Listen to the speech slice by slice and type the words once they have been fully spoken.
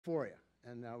for you.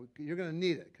 And you're going to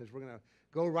need it because we're going to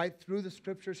go right through the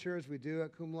scriptures here as we do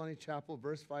at Kumulani Chapel,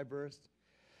 verse by verse.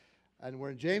 And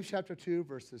we're in James chapter 2,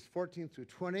 verses 14 through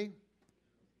 20. And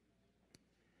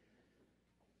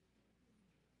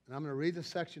I'm going to read the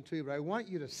section to you, but I want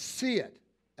you to see it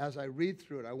as I read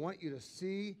through it. I want you to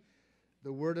see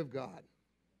the Word of God.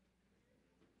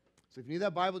 So if you need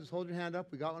that Bible, just hold your hand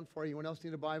up. We got one for you. Anyone else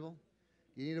need a Bible?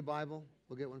 You need a Bible?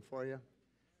 We'll get one for you.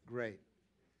 Great.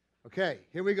 Okay,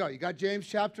 here we go. You got James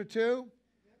chapter 2?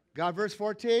 Got verse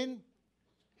 14?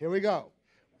 Here we go.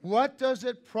 What does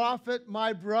it profit,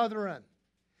 my brethren,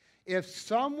 if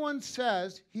someone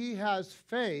says he has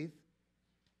faith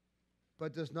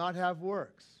but does not have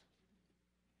works?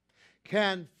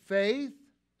 Can faith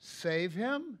save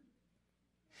him?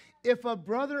 If a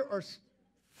brother or...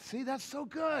 See, that's so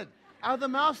good. Out of the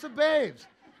mouths of babes.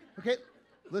 Okay,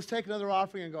 let's take another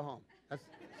offering and go home. That's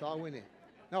all we need.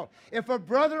 No, if a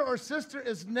brother or sister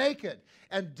is naked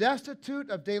and destitute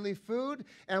of daily food,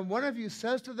 and one of you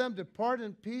says to them, depart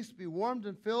in peace, be warmed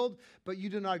and filled, but you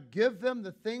do not give them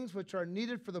the things which are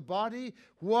needed for the body,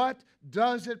 what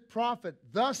does it profit?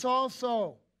 Thus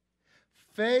also,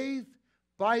 faith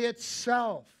by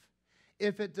itself,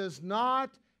 if it does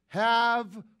not have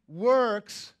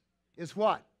works, is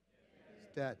what?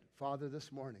 It's dead. Father,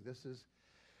 this morning, this is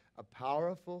a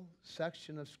powerful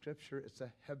section of Scripture. It's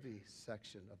a heavy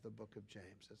section of the book of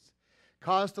James. It's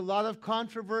caused a lot of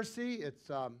controversy.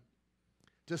 It's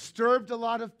disturbed a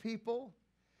lot of people.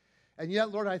 And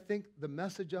yet, Lord, I think the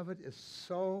message of it is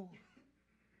so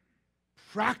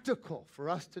practical for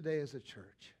us today as a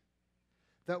church,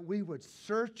 that we would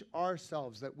search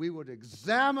ourselves, that we would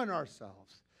examine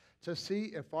ourselves to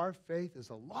see if our faith is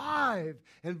alive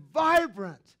and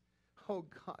vibrant. Oh,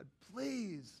 God,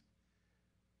 please.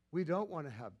 We don't want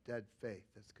to have dead faith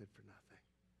that's good for nothing.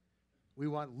 We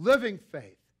want living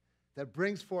faith that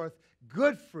brings forth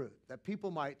good fruit, that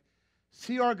people might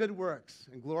see our good works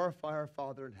and glorify our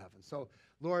Father in heaven. So,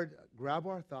 Lord, grab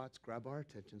our thoughts, grab our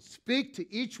attention. Speak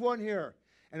to each one here,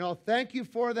 and I'll thank you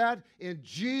for that in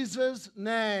Jesus'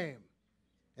 name.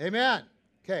 Amen.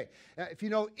 Okay, if you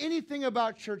know anything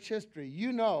about church history,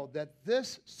 you know that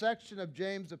this section of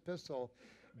James' epistle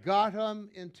got him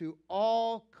into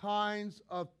all kinds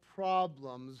of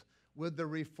problems with the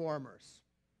reformers,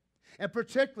 and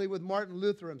particularly with Martin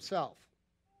Luther himself.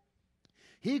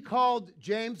 He called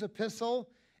James' epistle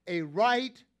a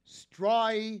right,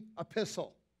 strawy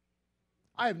epistle.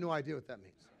 I have no idea what that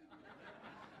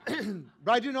means.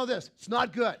 But I do know this, it's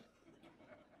not good.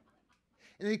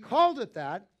 And he called it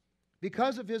that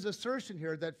because of his assertion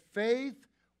here that faith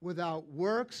without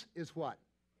works is what?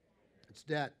 It's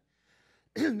dead.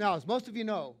 Now, as most of you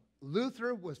know,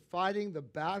 Luther was fighting the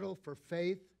battle for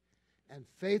faith and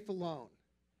faith alone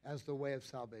as the way of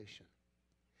salvation.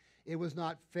 It was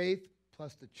not faith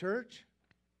plus the church,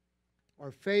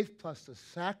 or faith plus the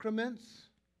sacraments,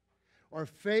 or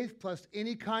faith plus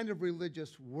any kind of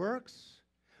religious works,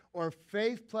 or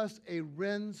faith plus a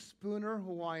Ren Spooner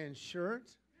Hawaiian shirt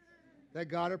that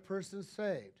got a person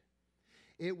saved.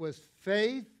 It was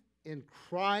faith in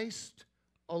Christ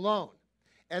alone.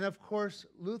 And of course,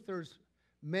 Luther's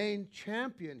main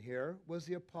champion here was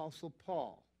the Apostle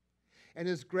Paul. And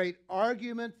his great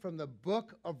argument from the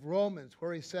book of Romans,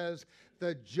 where he says,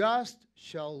 the just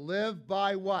shall live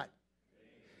by what?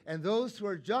 Faith. And those who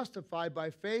are justified by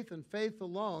faith and faith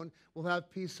alone will have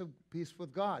peace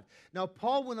with God. Now,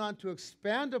 Paul went on to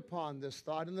expand upon this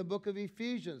thought in the book of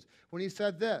Ephesians when he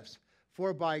said this,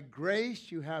 for by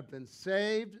grace you have been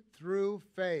saved through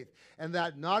faith, and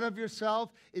that not of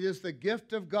yourself, it is the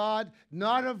gift of God,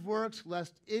 not of works,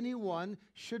 lest anyone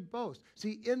should boast.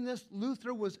 See, in this,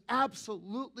 Luther was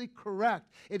absolutely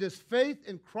correct. It is faith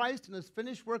in Christ and his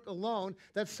finished work alone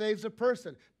that saves a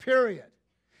person, period.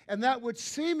 And that would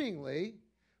seemingly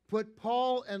put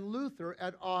Paul and Luther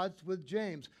at odds with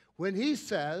James when he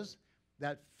says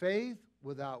that faith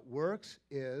without works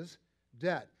is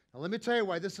dead. Now, let me tell you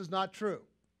why this is not true.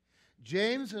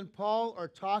 James and Paul are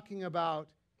talking about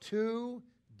two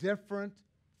different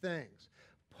things.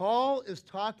 Paul is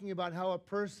talking about how a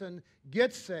person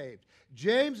gets saved.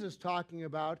 James is talking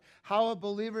about how a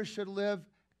believer should live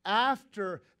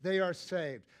after they are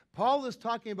saved. Paul is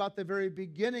talking about the very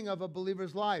beginning of a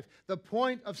believer's life, the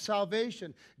point of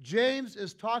salvation. James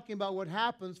is talking about what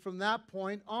happens from that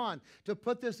point on. To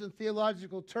put this in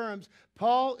theological terms,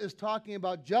 Paul is talking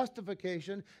about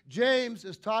justification. James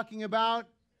is talking about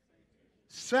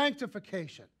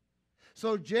sanctification.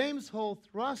 So James' whole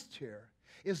thrust here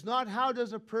is not how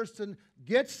does a person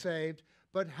get saved,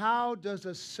 but how does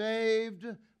a saved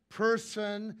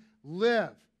person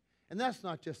live? And that's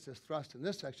not just his thrust in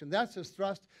this section. That's his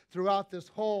thrust throughout this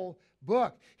whole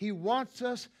book. He wants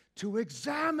us to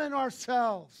examine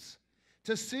ourselves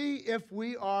to see if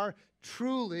we are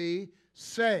truly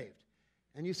saved.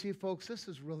 And you see, folks, this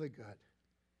is really good.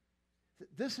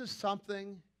 This is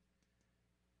something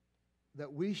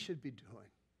that we should be doing.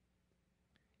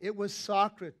 It was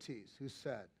Socrates who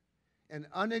said, an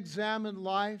unexamined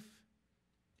life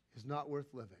is not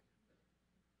worth living.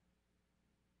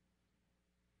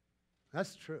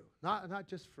 That's true. Not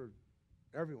just for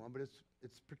everyone, but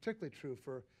it's particularly true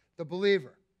for the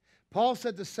believer. Paul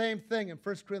said the same thing in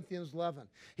 1 Corinthians 11.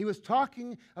 He was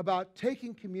talking about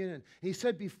taking communion. He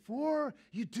said, before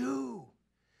you do,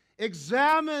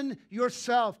 examine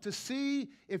yourself to see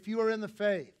if you are in the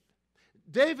faith.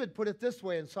 David put it this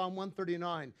way in Psalm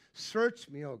 139, search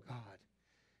me, O God,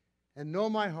 and know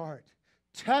my heart.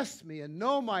 Test me and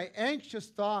know my anxious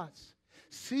thoughts.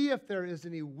 See if there is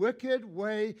any wicked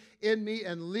way in me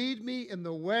and lead me in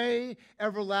the way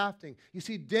everlasting. You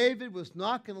see, David was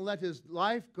not going to let his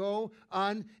life go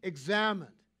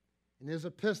unexamined. In his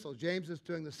epistle, James is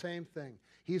doing the same thing.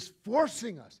 He's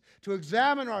forcing us to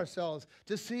examine ourselves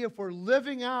to see if we're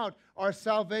living out our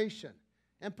salvation.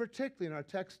 And particularly in our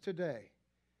text today,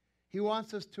 he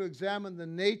wants us to examine the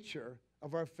nature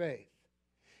of our faith.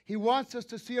 He wants us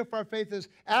to see if our faith is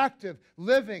active,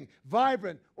 living,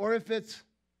 vibrant, or if it's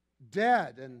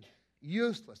dead and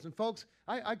useless. And folks,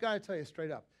 I got to tell you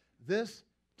straight up, this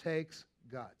takes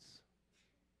guts.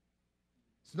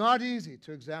 It's not easy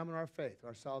to examine our faith,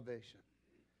 our salvation,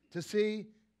 to see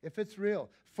if it's real.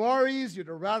 Far easier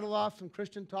to rattle off some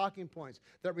Christian talking points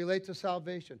that relate to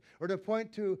salvation, or to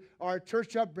point to our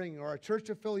church upbringing or our church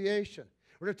affiliation,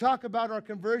 or to talk about our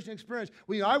conversion experience.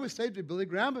 I was saved at Billy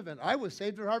Graham event. I was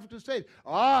saved at Harvard Crusade.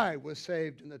 I was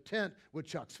saved in the tent with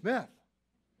Chuck Smith,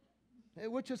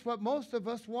 which is what most of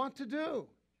us want to do.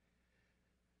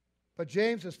 But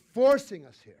James is forcing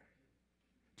us here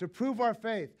to prove our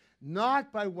faith,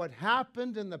 not by what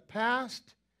happened in the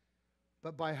past,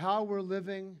 but by how we're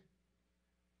living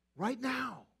right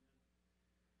now.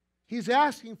 He's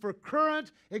asking for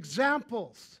current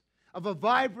examples of a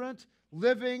vibrant,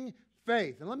 living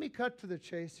faith. And let me cut to the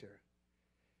chase here.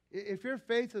 If your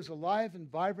faith is alive and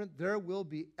vibrant, there will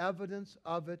be evidence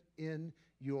of it in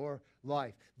your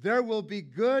life. There will be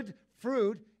good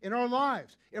fruit in our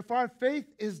lives. If our faith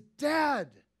is dead,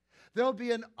 there'll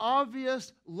be an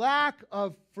obvious lack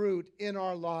of fruit in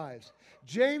our lives.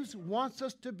 James wants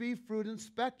us to be fruit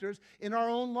inspectors in our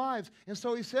own lives. And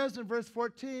so he says in verse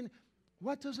 14,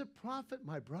 what does it profit,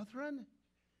 my brethren?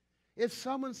 If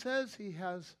someone says he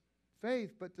has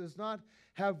faith but does not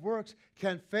have works,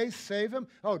 can faith save him?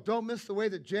 Oh, don't miss the way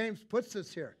that James puts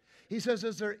this here. He says,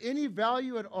 is there any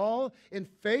value at all in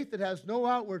faith that has no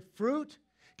outward fruit?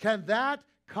 Can that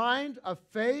kind of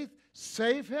faith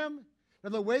save him?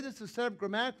 Now, the way this is set up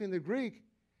grammatically in the Greek,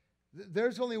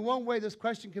 there's only one way this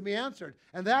question can be answered,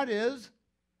 and that is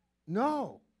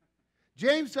no.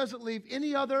 James doesn't leave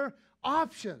any other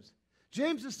options.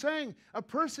 James is saying a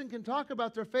person can talk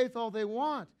about their faith all they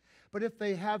want, but if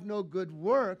they have no good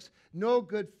works, no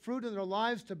good fruit in their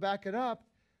lives to back it up,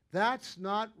 that's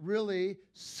not really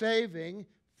saving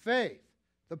faith.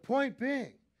 The point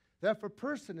being that if a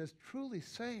person is truly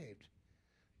saved,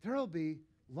 there will be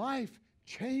life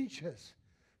changes.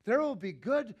 There will be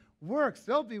good works.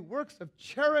 There will be works of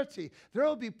charity. There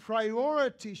will be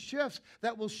priority shifts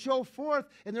that will show forth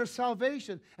in their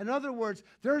salvation. In other words,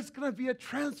 there's going to be a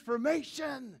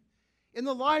transformation in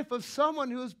the life of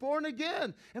someone who is born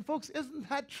again. And folks, isn't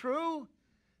that true?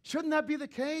 Shouldn't that be the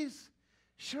case?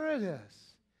 Sure it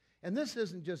is. And this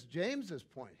isn't just James's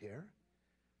point here.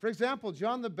 For example,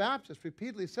 John the Baptist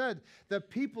repeatedly said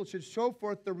that people should show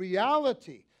forth the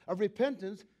reality of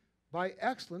repentance by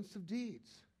excellence of deeds.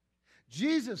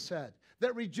 Jesus said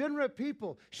that regenerate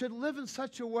people should live in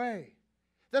such a way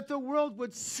that the world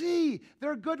would see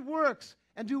their good works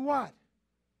and do what?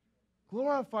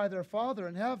 Glorify their Father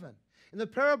in heaven. In the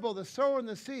parable of the sower and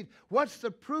the seed, what's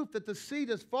the proof that the seed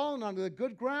has fallen onto the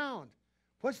good ground?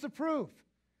 What's the proof?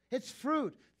 It's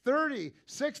fruit, 30,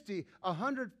 60,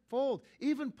 100-fold.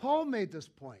 Even Paul made this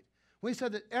point. We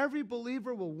said that every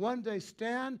believer will one day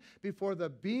stand before the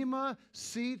bema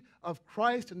seat of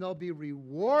Christ, and they'll be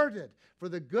rewarded for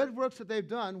the good works that they've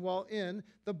done while in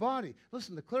the body.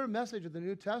 Listen, the clear message of the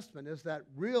New Testament is that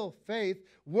real faith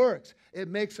works. It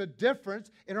makes a difference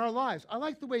in our lives. I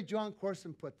like the way John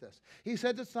Corson put this. He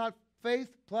said it's not faith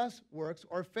plus works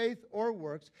or faith or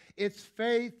works. It's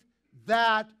faith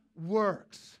that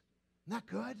works. Isn't that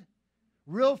good?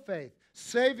 Real faith,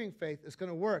 saving faith is going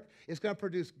to work. It's going to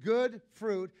produce good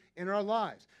fruit in our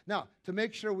lives. Now, to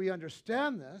make sure we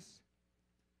understand this,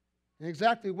 And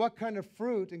exactly what kind of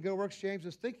fruit and good works James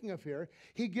is thinking of here,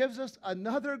 he gives us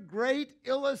another great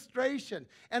illustration.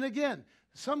 And again,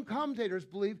 some commentators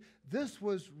believe this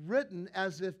was written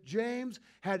as if James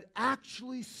had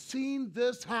actually seen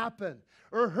this happen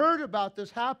or heard about this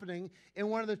happening in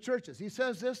one of the churches. He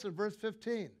says this in verse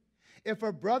 15. If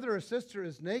a brother or sister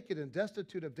is naked and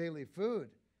destitute of daily food,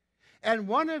 and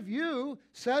one of you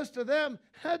says to them,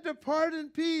 depart in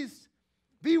peace,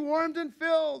 be warmed and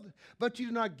filled, but you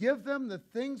do not give them the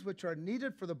things which are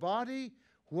needed for the body,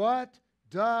 what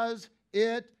does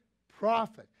it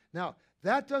profit? Now,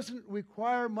 that doesn't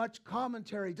require much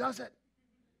commentary, does it?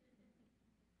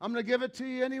 I'm going to give it to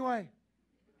you anyway.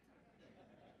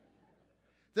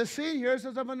 The scene here is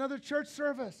of another church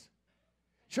service.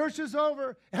 Church is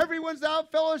over. Everyone's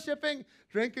out fellowshipping,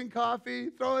 drinking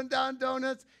coffee, throwing down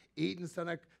donuts, eating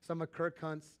some of Kirk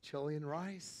Hunt's chili and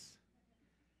rice.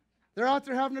 They're out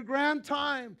there having a grand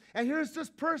time. And here's this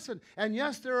person. And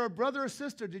yes, they're a brother or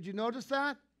sister. Did you notice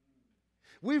that?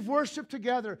 We've worshiped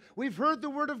together. We've heard the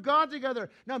word of God together.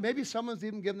 Now, maybe someone's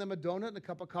even given them a donut and a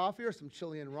cup of coffee or some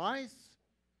chili and rice.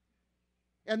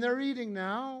 And they're eating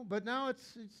now, but now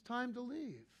it's time to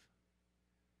leave.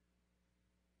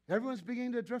 Everyone's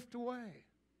beginning to drift away.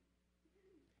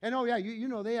 And oh yeah, you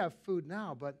know they have food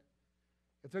now, but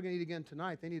if they're going to eat again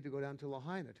tonight, they need to go down to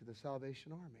Lahaina, to the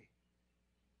Salvation Army.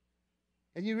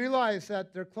 And you realize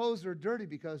that their clothes are dirty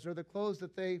because they're the clothes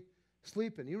that they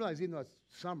sleep in. You realize even though it's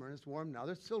summer and it's warm now,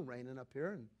 there's still raining up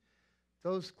here, and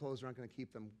those clothes aren't going to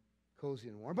keep them cozy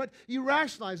and warm. But you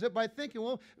rationalize it by thinking,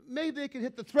 well, maybe they could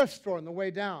hit the thrift store on the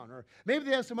way down, or maybe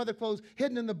they have some other clothes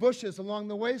hidden in the bushes along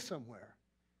the way somewhere.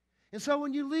 And so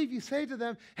when you leave, you say to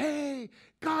them, hey,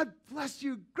 God bless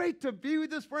you. Great to be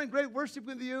with this morning. Great worship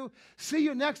with you. See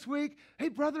you next week. Hey,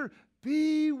 brother,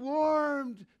 be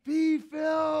warmed. Be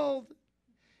filled.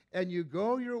 And you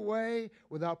go your way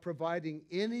without providing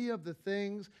any of the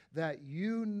things that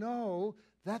you know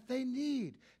that they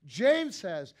need. James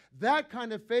says that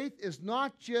kind of faith is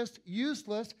not just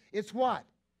useless, it's what?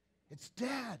 It's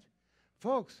dead.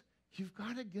 Folks, you've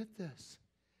got to get this.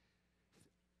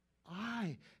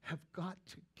 I have got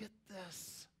to get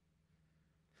this.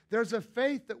 There's a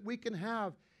faith that we can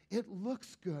have. It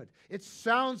looks good. It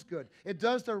sounds good. It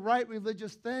does the right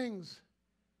religious things.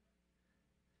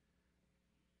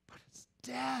 But it's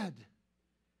dead.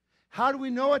 How do we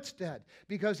know it's dead?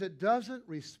 Because it doesn't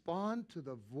respond to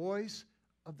the voice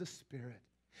of the Spirit.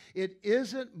 It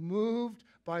isn't moved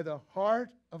by the heart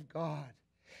of God.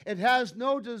 It has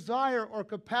no desire or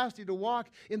capacity to walk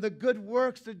in the good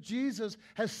works that Jesus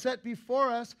has set before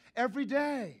us every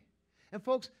day. And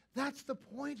folks, that's the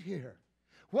point here.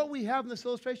 What we have in this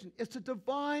illustration, it's a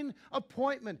divine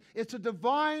appointment. It's a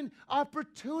divine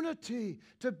opportunity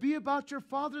to be about your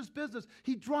Father's business.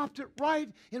 He dropped it right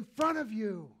in front of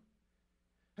you.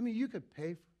 I mean, you could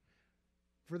pay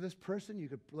for this person. You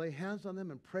could lay hands on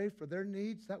them and pray for their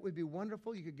needs. That would be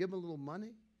wonderful. You could give them a little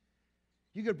money.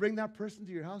 You could bring that person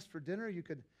to your house for dinner. You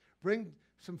could bring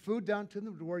some food down to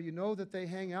them to where you know that they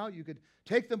hang out. You could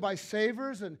take them by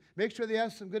savers and make sure they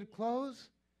have some good clothes.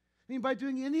 I mean, by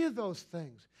doing any of those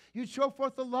things, you'd show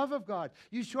forth the love of God.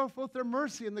 You'd show forth the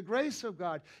mercy and the grace of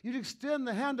God. You'd extend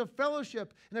the hand of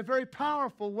fellowship in a very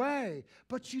powerful way.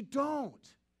 But you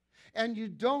don't. And you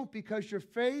don't because your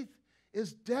faith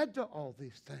is dead to all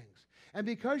these things. And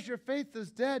because your faith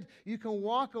is dead, you can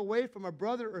walk away from a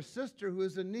brother or sister who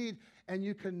is in need, and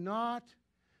you cannot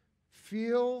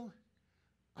feel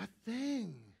a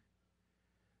thing.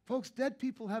 Folks, dead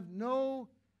people have no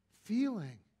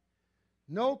feeling,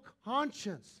 no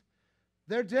conscience.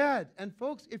 They're dead. And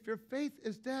folks, if your faith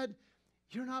is dead,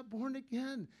 you're not born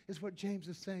again, is what James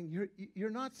is saying. You're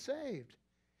not saved.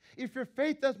 If your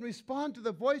faith doesn't respond to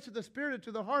the voice of the Spirit, or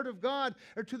to the heart of God,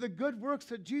 or to the good works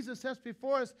that Jesus has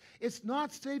before us, it's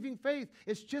not saving faith.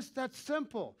 It's just that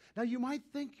simple. Now, you might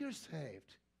think you're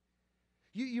saved.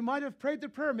 You might have prayed the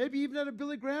prayer, maybe even at a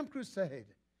Billy Graham crusade.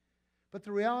 But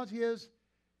the reality is,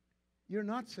 you're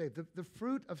not saved. The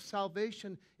fruit of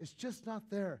salvation is just not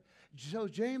there. So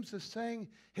James is saying,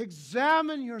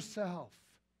 examine yourself.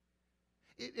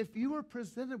 If you were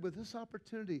presented with this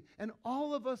opportunity, and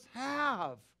all of us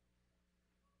have,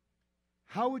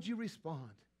 how would you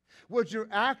respond? Would your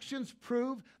actions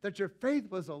prove that your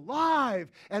faith was alive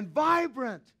and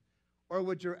vibrant? Or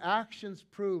would your actions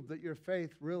prove that your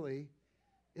faith really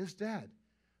is dead?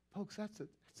 Folks, that's a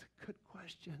good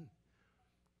question.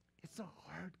 It's a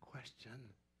hard question.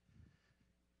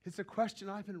 It's a question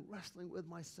I've been wrestling with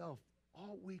myself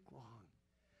all week long.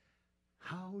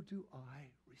 How do I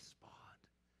respond?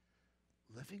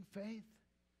 Living faith,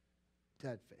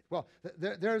 dead faith. Well,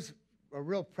 there's a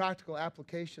real practical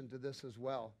application to this as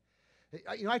well.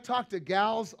 I talk to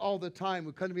gals all the time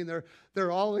who come to me and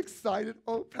they're all excited.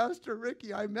 Oh, Pastor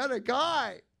Ricky, I met a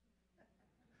guy.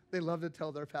 They love to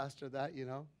tell their pastor that,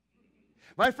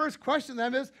 My first question to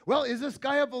them is, well, is this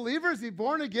guy a believer? Is he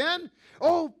born again?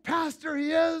 Oh, Pastor,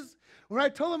 he is. When I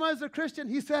told him I was a Christian,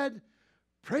 he said,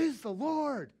 praise the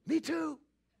Lord. Me too.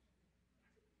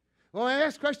 Well, my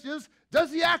next question is,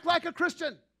 does he act like a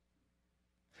Christian?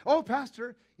 Oh,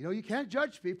 Pastor, you can't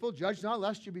judge people. Judge not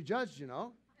lest you be judged,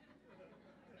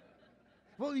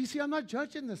 Well, you see, I'm not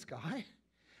judging this guy.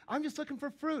 I'm just looking for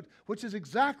fruit, which is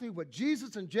exactly what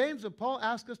Jesus and James and Paul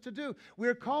ask us to do. We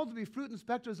are called to be fruit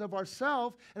inspectors of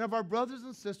ourselves and of our brothers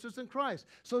and sisters in Christ.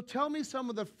 So tell me some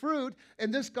of the fruit in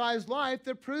this guy's life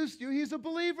that proves to you he's a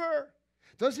believer.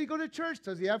 Does he go to church?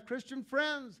 Does he have Christian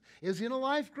friends? Is he in a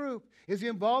life group? Is he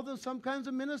involved in some kinds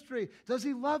of ministry? Does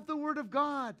he love the Word of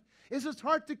God? Is his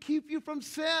heart to keep you from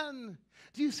sin?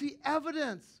 Do you see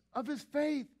evidence of his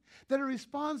faith that it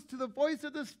responds to the voice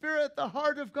of the Spirit, the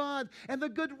heart of God, and the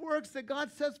good works that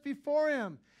God sets before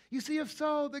him? You see, if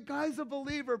so, the guy's a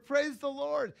believer. Praise the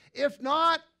Lord. If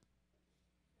not,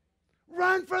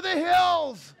 run for the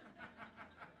hills.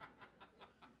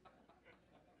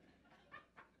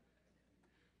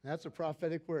 That's a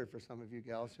prophetic word for some of you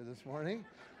gals here this morning.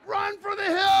 Run for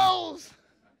the hills.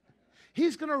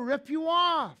 He's going to rip you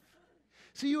off.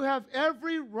 See, you have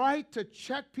every right to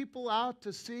check people out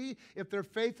to see if their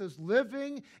faith is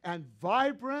living and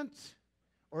vibrant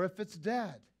or if it's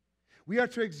dead. We are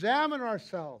to examine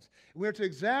ourselves. We are to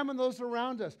examine those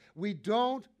around us. We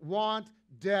don't want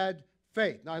dead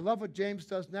faith. Now, I love what James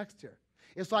does next here.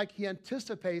 It's like he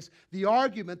anticipates the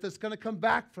argument that's going to come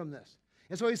back from this.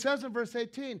 And so he says in verse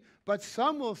 18, but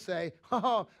some will say,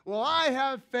 oh, well, I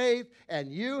have faith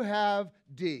and you have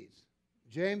deeds.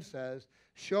 James says,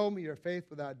 show me your faith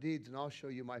without deeds, and I'll show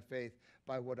you my faith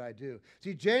by what I do.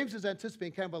 See, James is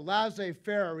anticipating kind of a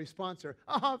laissez-faire response here.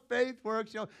 Faith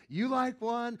works. You like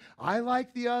one, I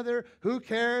like the other. Who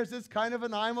cares? It's kind of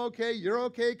an I'm okay, you're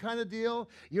okay kind of deal.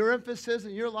 Your emphasis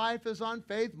in your life is on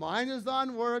faith. Mine is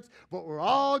on works, but we're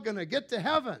all going to get to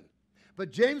heaven.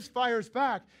 But James fires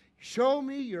back. Show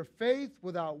me your faith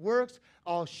without works.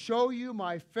 I'll show you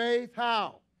my faith.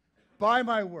 How? By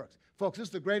my works. Folks, this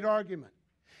is the great argument.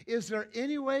 Is there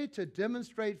any way to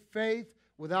demonstrate faith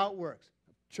without works?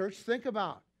 Church, think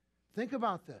about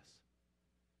this.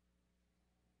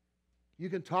 You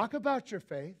can talk about your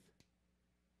faith,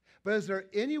 but is there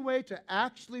any way to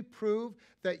actually prove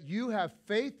that you have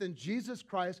faith in Jesus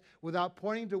Christ without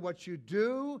pointing to what you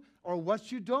do or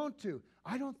what you don't do?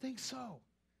 I don't think so.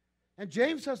 And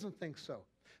James doesn't think so.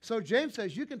 So James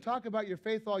says, you can talk about your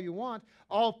faith all you want.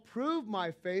 I'll prove my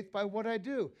faith by what I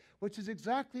do, which is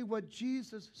exactly what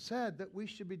Jesus said that we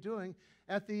should be doing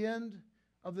at the end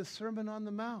of the Sermon on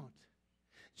the Mount.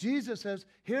 Jesus says,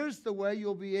 here's the way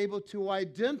you'll be able to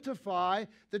identify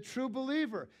the true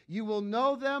believer. You will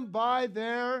know them by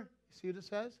their, see what it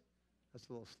says? That's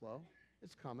a little slow.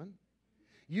 It's coming.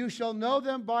 You shall know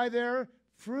them by their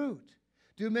fruit.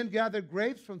 Do men gather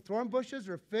grapes from thorn bushes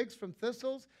or figs from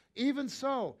thistles? Even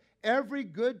so, every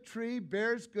good tree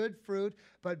bears good fruit,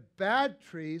 but bad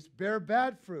trees bear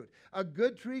bad fruit. A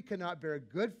good tree cannot bear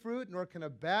good fruit, nor can a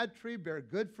bad tree bear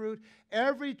good fruit.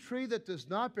 Every tree that does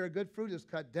not bear good fruit is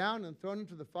cut down and thrown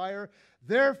into the fire.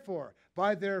 Therefore,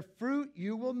 by their fruit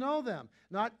you will know them.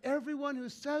 Not everyone who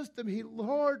says to me,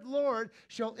 Lord, Lord,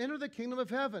 shall enter the kingdom of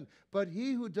heaven, but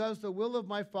he who does the will of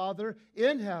my Father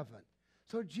in heaven.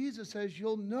 So Jesus says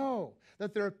you'll know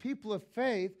that there are people of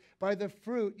faith by the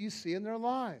fruit you see in their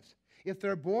lives. If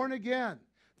they're born again,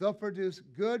 they'll produce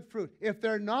good fruit. If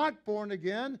they're not born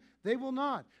again, they will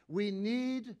not. We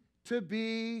need to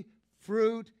be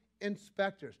fruit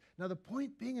inspectors. Now, the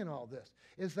point being in all this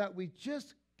is that we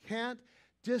just can't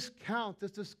discount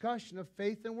this discussion of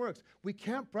faith and works. We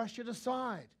can't brush it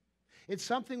aside. It's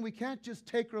something we can't just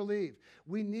take or leave.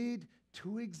 We need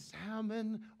to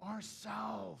examine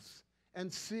ourselves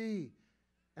and see,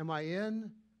 am I in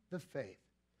the faith?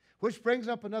 Which brings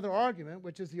up another argument,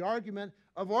 which is the argument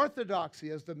of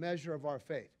orthodoxy as the measure of our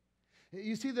faith.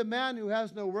 You see, the man who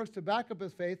has no works to back up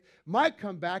his faith might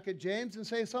come back at James and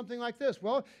say something like this.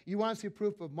 Well, you want to see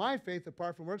proof of my faith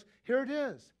apart from works? Here it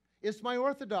is. It's my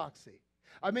orthodoxy.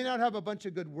 I may not have a bunch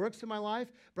of good works in my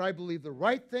life, but I believe the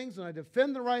right things and I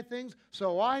defend the right things,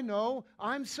 so I know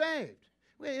I'm saved.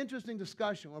 We had an interesting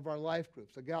discussion of our life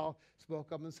groups. A gal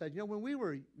spoke up and said, when we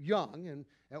were young, and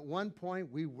at one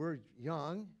point we were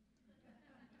young,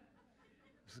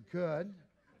 it was good.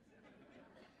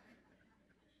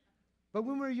 But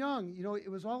when we were young,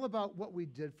 it was all about what we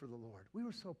did for the Lord. We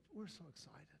were so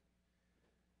excited.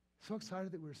 So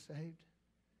excited that we were saved.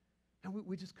 And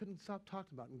we just couldn't stop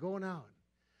talking about it and going out,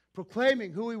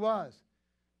 proclaiming who he was.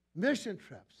 Mission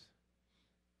trips.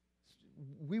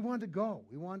 We wanted to go.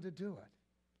 We wanted to do it.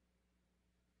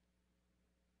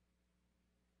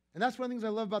 And that's one of the things I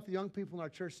love about the young people in our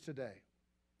church today.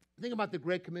 Think about the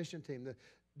Great Commission team,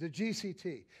 the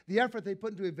GCT, the effort they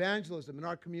put into evangelism in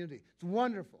our community. It's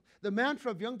wonderful. The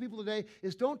mantra of young people today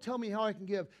is, don't tell me how I can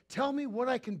give. Tell me what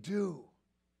I can do.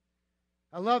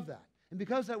 I love that. And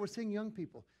because of that, we're seeing young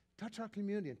people touch our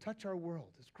community and touch our world.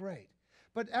 It's great.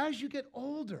 But as you get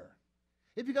older,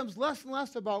 it becomes less and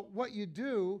less about what you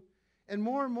do and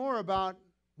more about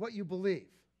what you believe.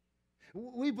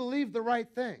 We believe the right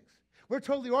things. We're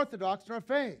totally orthodox in our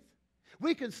faith.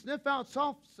 We can sniff out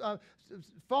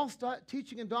false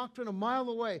teaching and doctrine a mile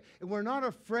away, and we're not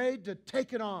afraid to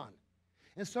take it on.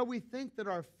 And so we think that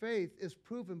our faith is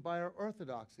proven by our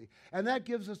orthodoxy. And that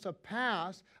gives us a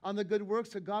pass on the good works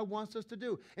that God wants us to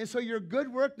do. And so your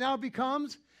good work now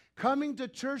becomes coming to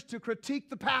church to critique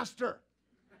the pastor.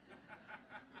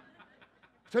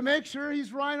 To make sure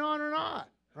he's right on or not,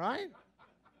 right?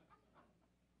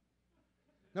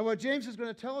 Now, what James is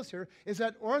going to tell us here is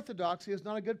that orthodoxy is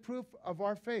not a good proof of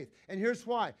our faith. And here's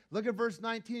why. Look at verse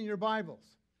 19 in your Bibles.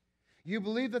 You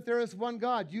believe that there is one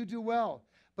God. You do well.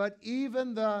 But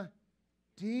even the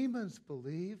demons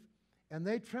believe, and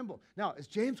they tremble. Now, is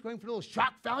James going for a little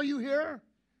shock value here?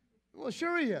 Well,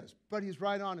 sure he is, but he's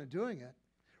right on in doing it.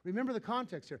 Remember the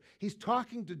context here. He's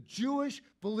talking to Jewish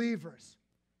believers.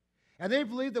 And they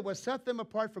believed that what set them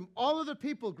apart from all other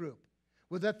people group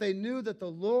was that they knew that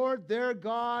the Lord, their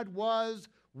God, was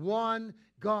one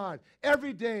God.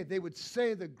 Every day they would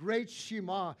say the great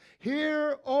Shema,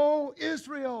 "Hear, O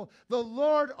Israel, the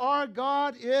Lord our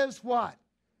God is" what?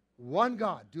 One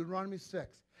God, Deuteronomy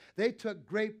 6. They took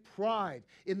great pride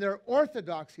in their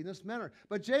orthodoxy in this manner.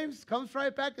 But James comes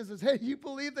right back and says, hey, you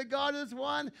believe that God is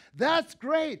one? That's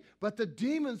great. But the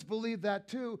demons believe that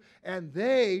too, and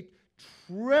they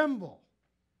tremble.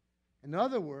 In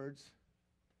other words,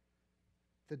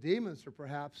 the demons are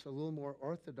perhaps a little more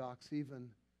orthodox even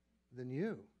than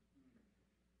you.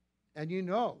 And you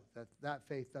know that that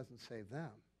faith doesn't save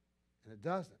them. And it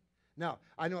doesn't. Now,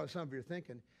 I know what some of you are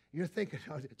thinking. You're thinking,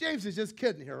 oh, James is just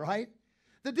kidding here, right?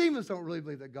 The demons don't really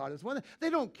believe that God is one. They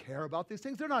don't care about these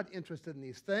things. They're not interested in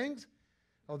these things.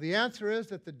 Oh, the answer is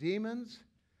that the demons,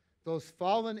 those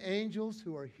fallen angels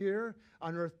who are here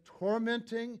on earth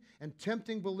tormenting and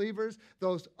tempting believers,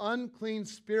 those unclean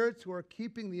spirits who are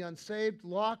keeping the unsaved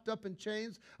locked up in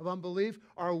chains of unbelief,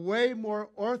 are way more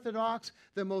orthodox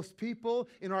than most people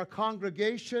in our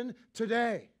congregation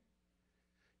today.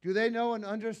 Do they know and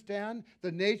understand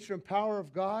the nature and power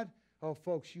of God? Oh,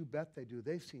 folks, you bet they do.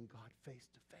 They've seen God face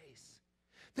to face.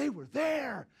 They were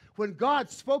there when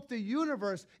God spoke the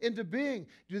universe into being.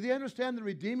 Do they understand the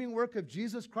redeeming work of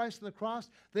Jesus Christ on the cross?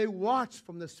 They watched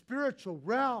from the spiritual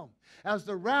realm as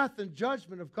the wrath and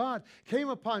judgment of God came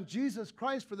upon Jesus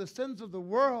Christ for the sins of the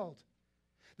world.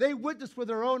 They witnessed with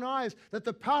their own eyes that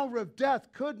the power of death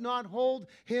could not hold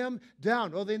him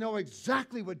down. Oh, they know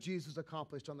exactly what Jesus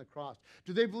accomplished on the cross.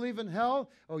 Do they believe in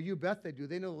hell? Oh, you bet they do.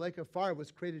 They know the lake of fire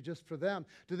was created just for them.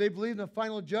 Do they believe in the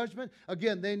final judgment?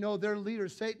 Again, they know their leader,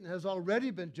 Satan, has already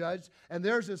been judged, and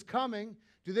theirs is coming.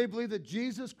 Do they believe that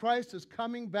Jesus Christ is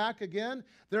coming back again?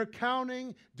 They're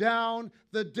counting down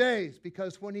the days,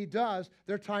 because when he does,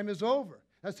 their time is over.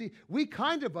 Now see, we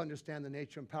kind of understand the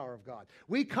nature and power of God.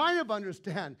 We kind of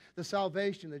understand the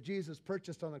salvation that Jesus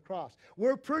purchased on the cross.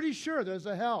 We're pretty sure there's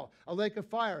a hell, a lake of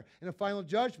fire, and a final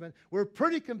judgment. We're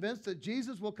pretty convinced that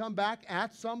Jesus will come back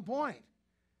at some point.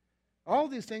 All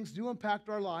these things do impact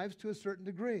our lives to a certain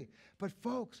degree. But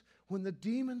folks, when the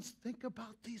demons think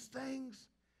about these things,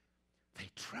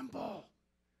 they tremble.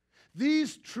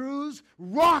 These truths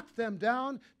rock them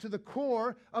down to the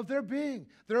core of their being.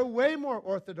 They're way more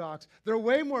orthodox. They're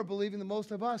way more believing than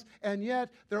most of us, and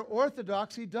yet their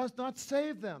orthodoxy does not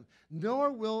save them,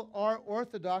 nor will our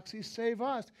orthodoxy save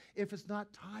us if it's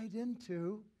not tied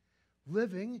into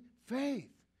living faith.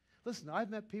 Listen, I've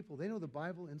met people, they know the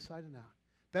Bible inside and out,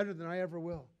 better than I ever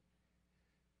will.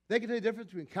 They can tell you the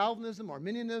difference between Calvinism,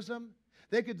 Arminianism.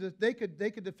 They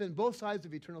could defend both sides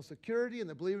of eternal security and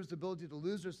the believer's ability to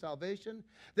lose their salvation.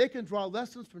 They can draw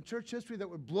lessons from church history that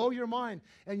would blow your mind,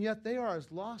 and yet they are as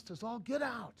lost as all get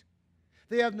out.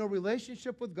 They have no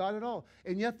relationship with God at all,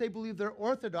 and yet they believe their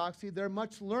orthodoxy, their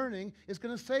much learning, is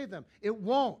going to save them. It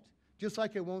won't, just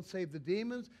like it won't save the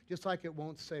demons, just like it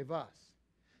won't save us.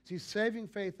 See, saving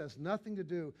faith has nothing to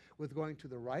do with going to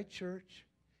the right church,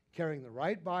 carrying the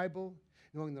right Bible,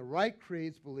 knowing the right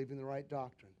creeds, believing the right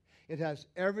doctrine. It has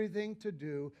everything to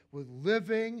do with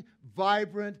living,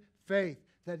 vibrant faith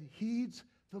that heeds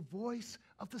the voice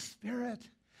of the Spirit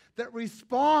that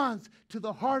responds to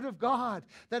the heart of God,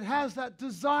 that has that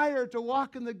desire to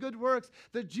walk in the good works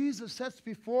that Jesus sets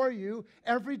before you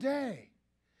every day.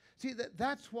 See,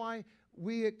 that's why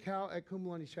we at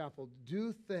Kumulani Chapel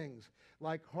do things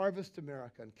like Harvest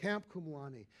America and Camp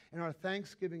Kumulani and our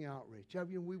Thanksgiving outreach. I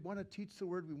mean, we want to teach the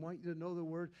Word. We want you to know the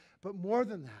Word. But more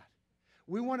than that,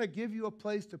 we want to give you a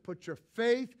place to put your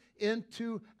faith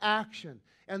into action.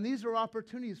 And these are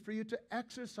opportunities for you to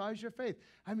exercise your faith.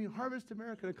 I mean, Harvest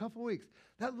America in a couple weeks,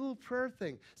 that little prayer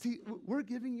thing. See, we're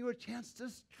giving you a chance to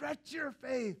stretch your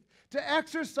faith, to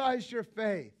exercise your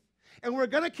faith. And we're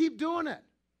going to keep doing it.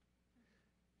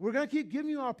 We're going to keep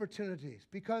giving you opportunities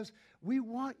because we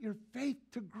want your faith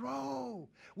to grow.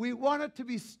 We want it to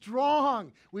be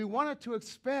strong. We want it to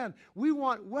expand. We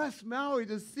want West Maui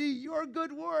to see your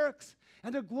good works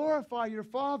and to glorify your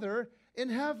Father in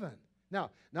heaven.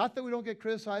 Now, not that we don't get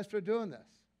criticized for doing this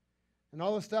and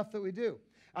all the stuff that we do.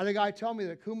 I had a guy tell me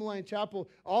that Kumulani Chapel,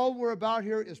 all we're about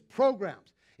here is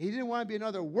programs. He didn't want to be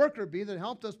another worker bee that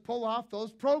helped us pull off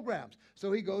those programs.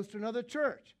 So he goes to another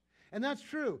church. And that's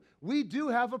true. We do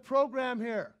have a program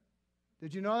here.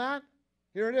 Did you know that?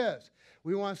 Here it is.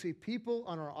 We want to see people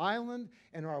on our island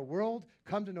and our world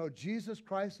come to know Jesus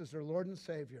Christ as their Lord and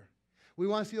Savior. We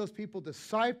want to see those people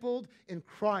discipled in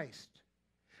Christ.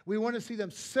 We want to see them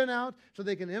sent out so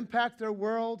they can impact their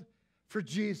world for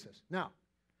Jesus. Now,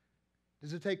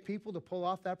 does it take people to pull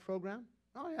off that program?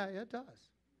 Oh, yeah, it does.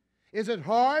 Is it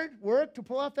hard work to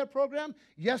pull off that program?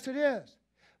 Yes, it is.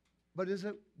 But is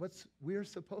it what we're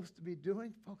supposed to be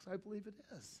doing? Folks, I believe it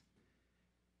is.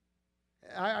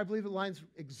 I believe it lines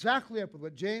exactly up with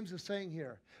what James is saying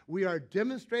here. We are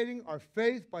demonstrating our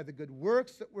faith by the good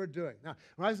works that we're doing. Now,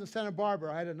 when I was in Santa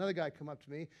Barbara, I had another guy come up to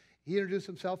me. He introduced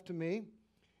himself to me,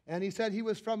 and he said he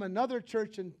was from another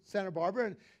church in Santa Barbara,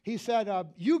 and he said,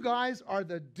 you guys are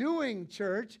the doing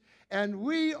church, and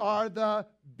we are the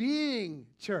being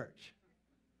church.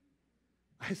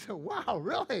 I said, wow,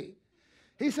 really?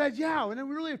 He said, yeah, and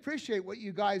we really appreciate what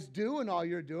you guys do and all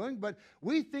you're doing, but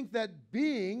we think that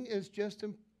being is just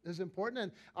as important,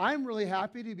 and I'm really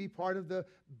happy to be part of the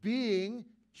being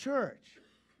church.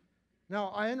 Now,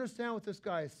 I understand what this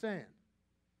guy is saying.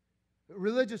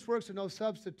 Religious works are no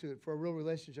substitute for a real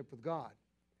relationship with God.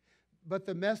 But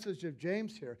the message of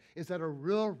James here is that a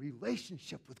real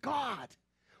relationship with God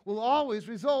will always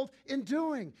result in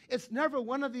doing. It's never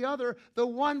one or the other. The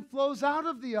one flows out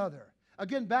of the other.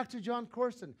 Again, back to John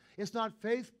Corson. It's not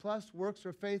faith plus works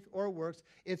or faith or works.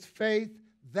 It's faith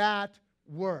that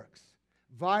works.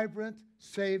 Vibrant,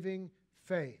 saving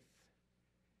faith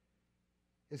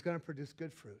is going to produce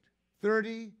good fruit.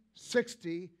 30,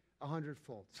 60,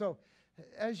 100-fold. So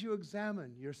as you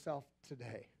examine yourself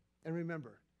today, and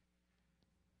remember,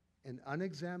 an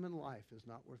unexamined life is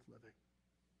not worth living.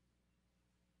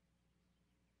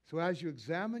 So as you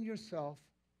examine yourself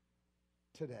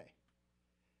today,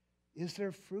 is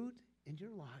there fruit in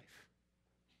your life?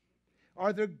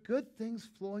 Are there good things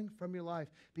flowing from your life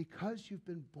because you've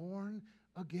been born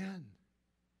again?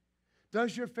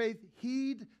 Does your faith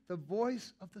heed the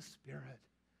voice of the Spirit?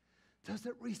 Does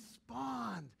it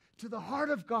respond to the heart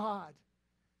of God?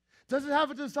 Does it have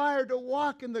a desire to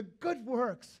walk in the good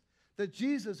works that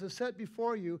Jesus has set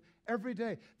before you every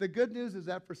day? The good news is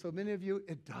that for so many of you,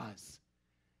 it does.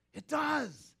 It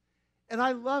does. And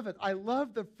I love it. I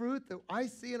love the fruit that I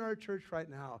see in our church right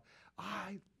now.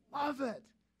 I love it.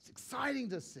 It's exciting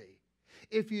to see.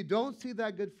 If you don't see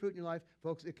that good fruit in your life,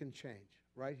 folks, it can change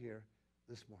right here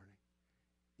this morning.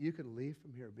 You can leave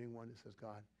from here being one who says,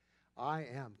 God, I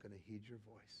am going to heed your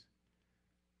voice.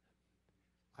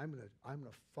 I'm going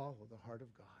to follow the heart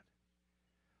of God.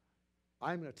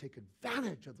 I'm going to take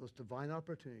advantage of those divine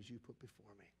opportunities you put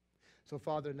before me. So,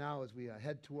 Father, now as we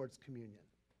head towards communion,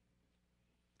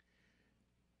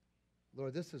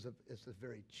 Lord, it's a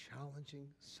very challenging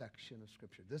section of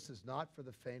Scripture. This is not for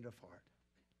the faint of heart.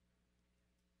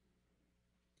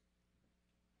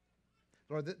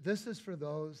 Lord, this is for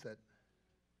those that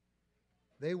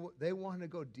they want to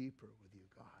go deeper with you,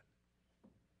 God.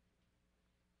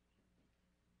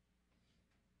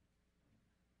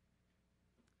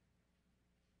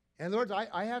 And Lord,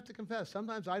 I have to confess,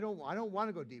 sometimes I don't want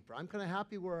to go deeper. I'm kind of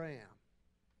happy where I am.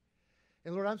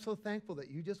 And Lord, I'm so thankful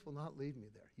that you just will not leave me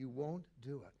there. You won't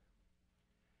do it.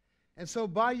 And so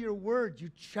by your word, you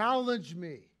challenge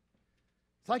me.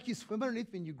 It's like you swim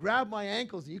underneath me and you grab my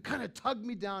ankles and you kind of tug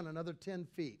me down another 10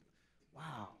 feet.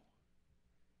 Wow.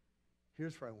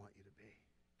 Here's where I want you to be.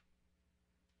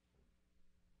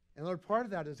 And Lord, part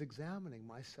of that is examining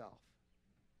myself.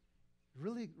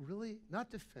 Really, really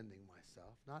not defending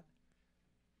myself, not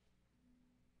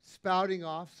spouting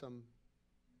off some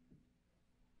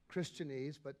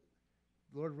Christianese, but,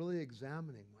 Lord, really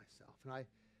examining myself. And I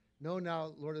know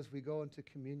now, Lord, as we go into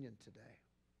communion today,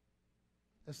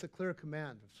 that's the clear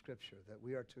command of Scripture, that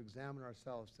we are to examine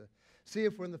ourselves to see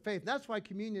if we're in the faith. And that's why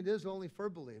communion is only for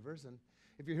believers. And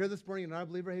if you're here this morning and you're not a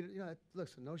believer, hey,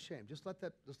 listen, no shame. Just let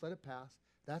it pass.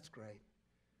 That's great.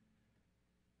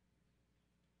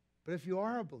 But if you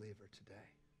are a believer today,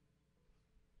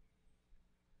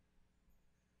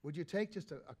 would you take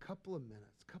just a couple of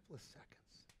minutes, a couple of seconds?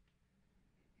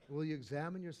 Will you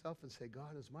examine yourself and say,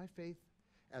 God, is my faith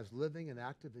as living and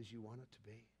active as you want it to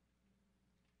be?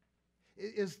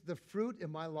 Is the fruit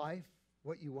in my life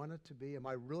what you want it to be? Am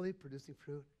I really producing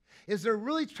fruit? Is there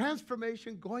really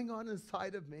transformation going on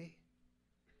inside of me?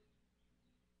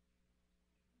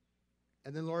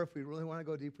 And then, Lord, if we really want to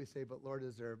go deep, we say, but Lord,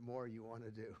 is there more you want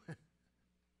to do?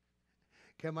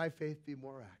 Can my faith be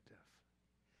more active?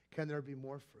 Can there be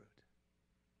more fruit?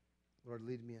 Lord,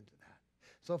 lead me into that.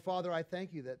 So, Father, I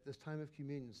thank you that this time of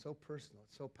communion is so personal,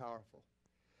 it's so powerful.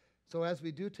 So as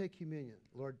we do take communion,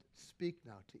 Lord, speak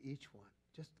now to each one.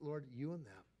 Just, Lord, you and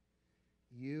them.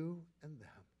 You and them.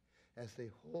 As they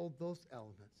hold those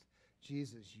elements,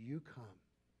 Jesus, you come.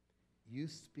 You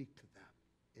speak to them.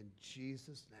 In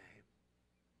Jesus' name,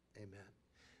 amen.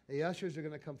 The ushers are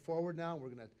going to come forward now. We're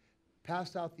going to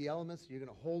pass out the elements. You're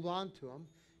going to hold on to them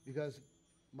because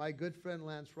my good friend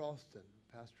Lance Ralston,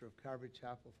 pastor of Calvary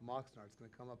Chapel from Oxnard, is going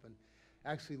to come up and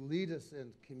actually lead us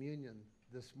in communion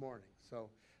this morning. So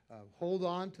hold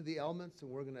on to the elements,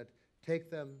 and we're going to take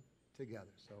them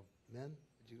together. So, men,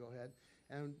 would you go ahead?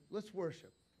 And let's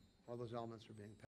worship while those elements are being passed.